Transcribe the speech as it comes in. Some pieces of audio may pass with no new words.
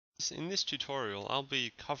In this tutorial, I'll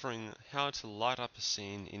be covering how to light up a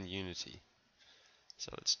scene in Unity.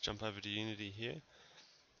 So let's jump over to Unity here.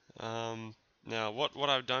 Now, what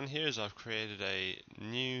I've done here is I've created a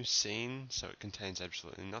new scene, so it contains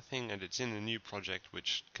absolutely nothing, and it's in a new project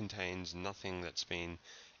which contains nothing that's been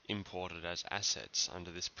imported as assets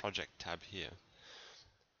under this project tab here.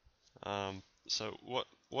 So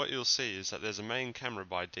what you'll see is that there's a main camera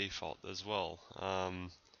by default as well.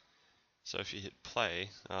 So if you hit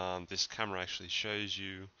play, this camera actually shows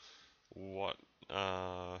you what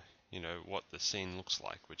what the scene looks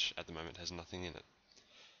like, which at the moment has nothing in it.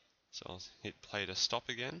 So I'll hit play to stop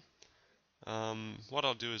again. What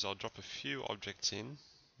I'll do is I'll drop a few objects in,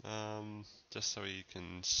 just so you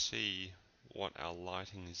can see what our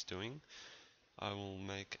lighting is doing. I will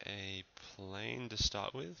make a plane to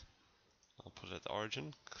start with. I'll put it at the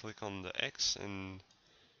origin, click on the X and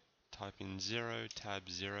type in 0, tab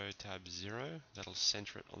 0, tab 0. That'll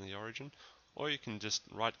center it on the origin. Or you can just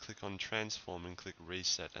right click on transform and click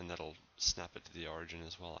reset, and that'll snap it to the origin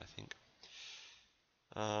as well, I think.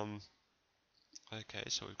 Okay,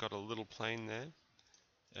 so we've got a little plane there,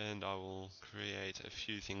 and I will create a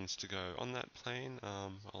few things to go on that plane.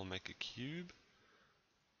 I'll make a cube,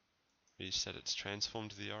 reset its transform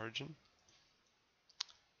to the origin.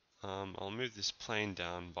 I'll move this plane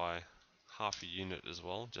down by half a unit as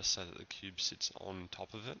well, just so that the cube sits on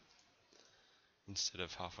top of it instead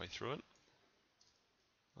of halfway through it.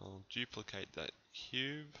 I'll duplicate that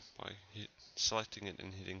cube by selecting it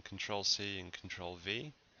and hitting Control C and Control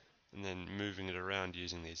V, and then moving it around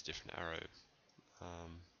using these different arrow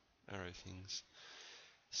things.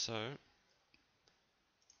 So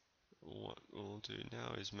what we'll do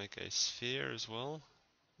now is make a sphere as well,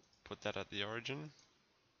 put that at the origin,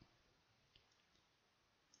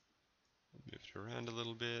 move it around a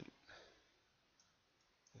little bit.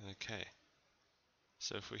 Okay,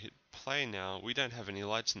 so if we hit play now, we don't have any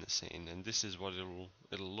lights in the scene, and this is what it'll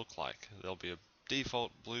look like. There'll be a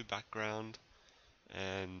default blue background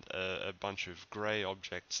and a bunch of grey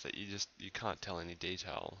objects that you can't tell any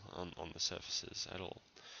detail on the surfaces at all.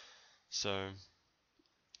 So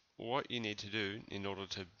what you need to do in order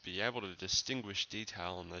to be able to distinguish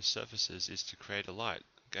detail on those surfaces is to create a light.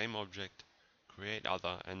 Game object, create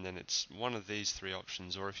other, and then it's one of these three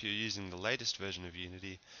options, or if you're using the latest version of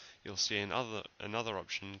Unity, you'll see another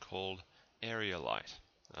option called area light.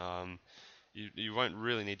 You won't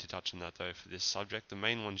really need to touch on that though for this subject. The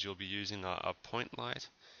main ones you'll be using are point light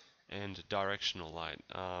and directional light.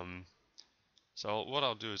 So what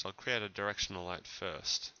I'll do is I'll create a directional light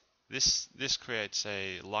first. This creates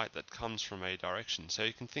a light that comes from a direction, so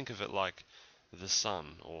you can think of it like the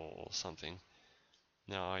sun or something.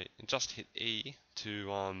 Now I just hit E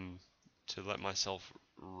to let myself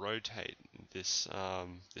rotate this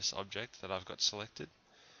this object that I've got selected.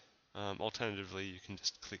 Alternatively, you can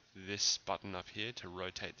just click this button up here to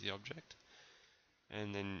rotate the object,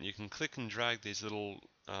 and then you can click and drag these little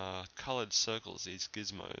colored circles, these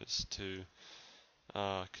gizmos, to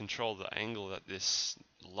control the angle that this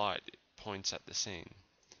light points at the scene.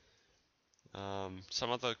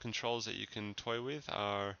 Some other controls that you can toy with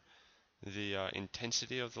are the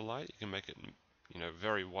intensity of the light. You can make it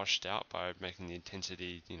very washed out by making the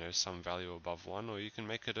intensity some value above 1, or you can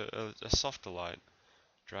make it a softer light,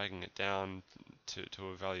 dragging it down to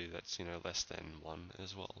a value that's less than 1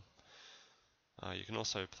 as well. You can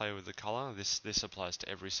also play with the color. This applies to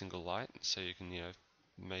every single light, so you can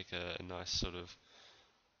make a nice sort of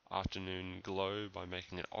afternoon glow by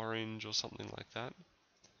making it orange or something like that.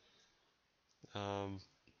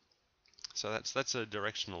 So that's a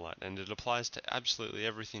directional light, and it applies to absolutely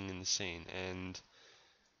everything in the scene. And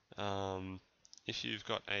if you've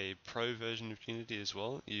got a pro version of Unity as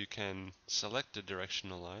well, you can select a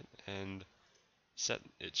directional light and set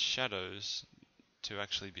its shadows to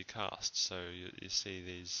actually be cast. So you see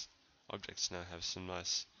these objects now have some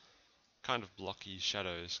nice kind of blocky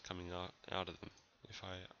shadows coming out of them. If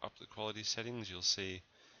I up the quality settings, you'll see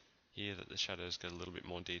here that the shadows get a little bit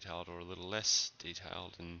more detailed or a little less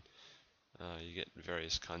detailed, and you get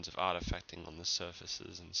various kinds of artifacting on the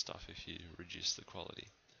surfaces and stuff if you reduce the quality.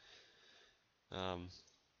 Okay,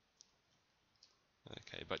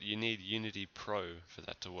 but you need Unity Pro for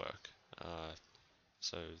that to work.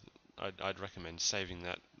 So I'd recommend saving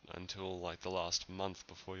that until like the last month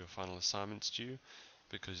before your final assignment's due,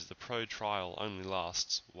 because the Pro trial only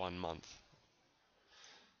lasts 1 month.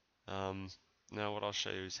 Now what I'll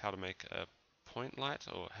show you is how to make a point light,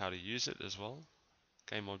 or how to use it as well.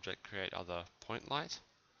 Game object, create other point light,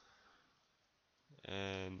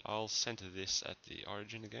 and I'll center this at the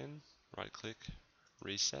origin again. Right click,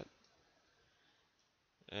 reset,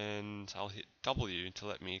 and I'll hit W to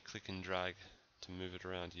let me click and drag to move it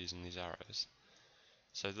around using these arrows.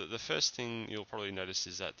 So the first thing you'll probably notice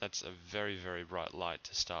is that that's a very, very bright light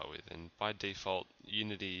to start with, and by default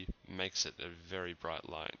Unity makes it a very bright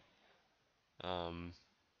light.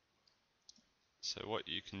 So what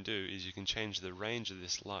you can do is you can change the range of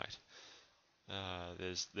this light.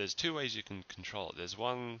 There's two ways you can control it. There's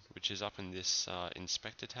one which is up in this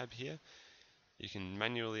inspector tab here. You can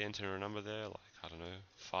manually enter a number there, like, I don't know,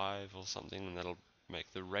 5 or something, and that'll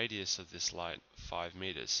make the radius of this light 5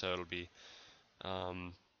 meters. So it'll be,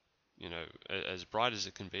 you know, as bright as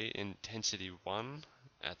it can be, intensity 1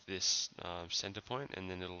 at this center point, and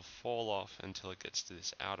then it'll fall off until it gets to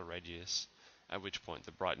this outer radius, at which point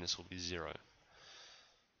the brightness will be 0.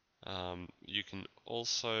 You can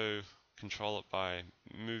also control it by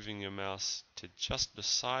moving your mouse to just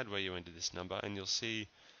beside where you enter this number, and you'll see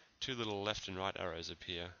two little left and right arrows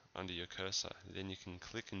appear under your cursor. Then you can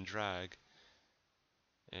click and drag,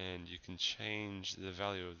 and you can change the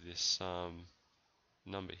value of this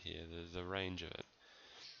number here, the range of it.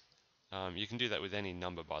 You can do that with any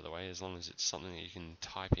number, by the way, as long as it's something that you can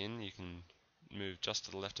type in. You can move just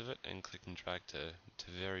to the left of it and click and drag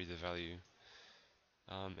to vary the value.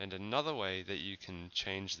 And another way that you can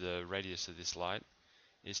change the radius of this light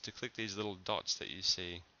is to click these little dots that you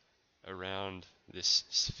see around this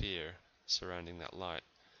sphere surrounding that light.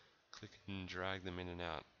 Click and drag them in and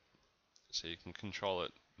out. So you can control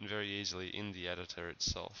it very easily in the editor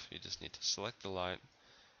itself. You just need to select the light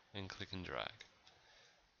and click and drag.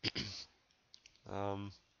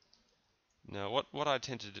 Now what I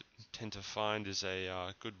tend to find is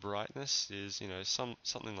a good brightness is, you know,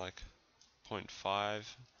 something like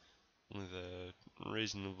 0.5 with a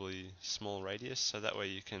reasonably small radius, so that way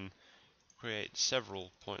you can create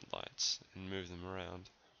several point lights and move them around,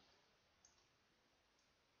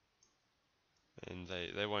 and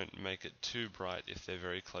they won't make it too bright if they're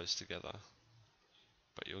very close together,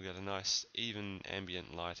 but you'll get a nice even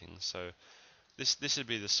ambient lighting. So this would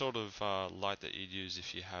be the sort of light that you'd use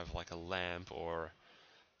if you have like a lamp or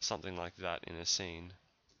something like that in a scene.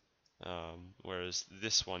 Whereas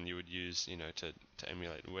this one you would use, you know, to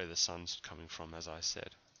emulate where the sun's coming from, as I said.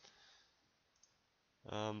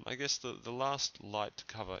 I guess the last light to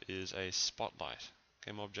cover is a spotlight.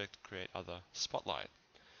 Game object, create other spotlight.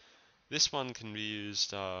 This one can be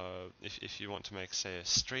used if you want to make, say, a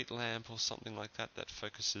street lamp or something like that that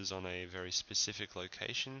focuses on a very specific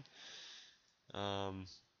location.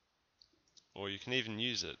 Or you can even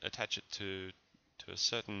use it, attach it to a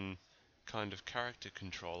certain kind of character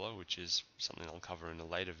controller, which is something I'll cover in a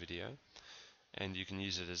later video, and you can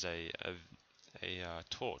use it as a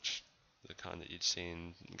torch, the kind that you'd see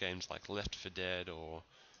in games like Left 4 Dead or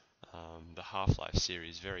the Half-Life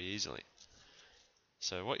series very easily.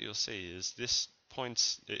 So what you'll see is this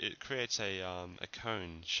points, it creates a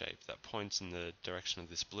cone shape that points in the direction of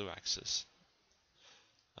this blue axis.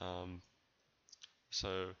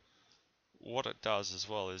 So what it does as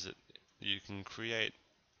well is you can create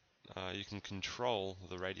you can control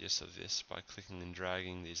the radius of this by clicking and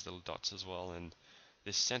dragging these little dots as well, and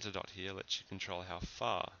this center dot here lets you control how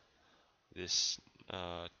far this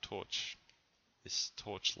torch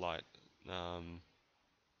light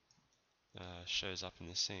shows up in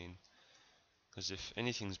the scene. Because if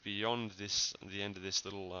anything's beyond the end of this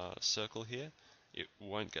little circle here, it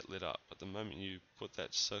won't get lit up. But the moment you put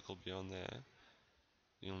that circle beyond there,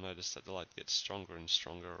 you'll notice that the light gets stronger and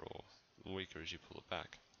stronger, or weaker as you pull it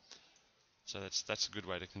back. So that's a good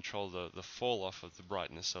way to control the fall off of the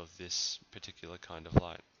brightness of this particular kind of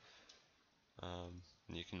light.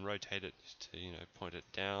 And you can rotate it to, you know, point it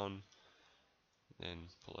down, then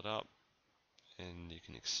pull it up, and you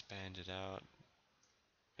can expand it out,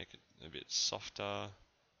 make it a bit softer,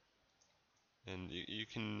 and you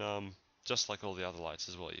can just like all the other lights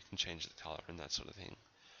as well, you can change the color and that sort of thing.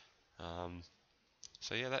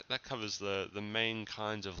 So yeah, that covers the main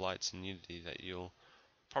kinds of lights in Unity that you'll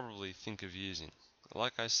probably think of using.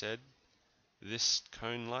 Like I said, this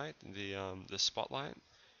cone light, the spotlight,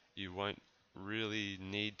 you won't really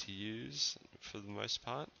need to use for the most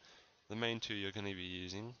part. The main two you're going to be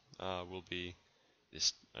using will be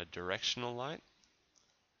a directional light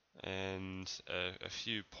and a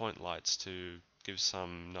few point lights to give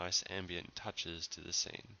some nice ambient touches to the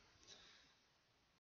scene.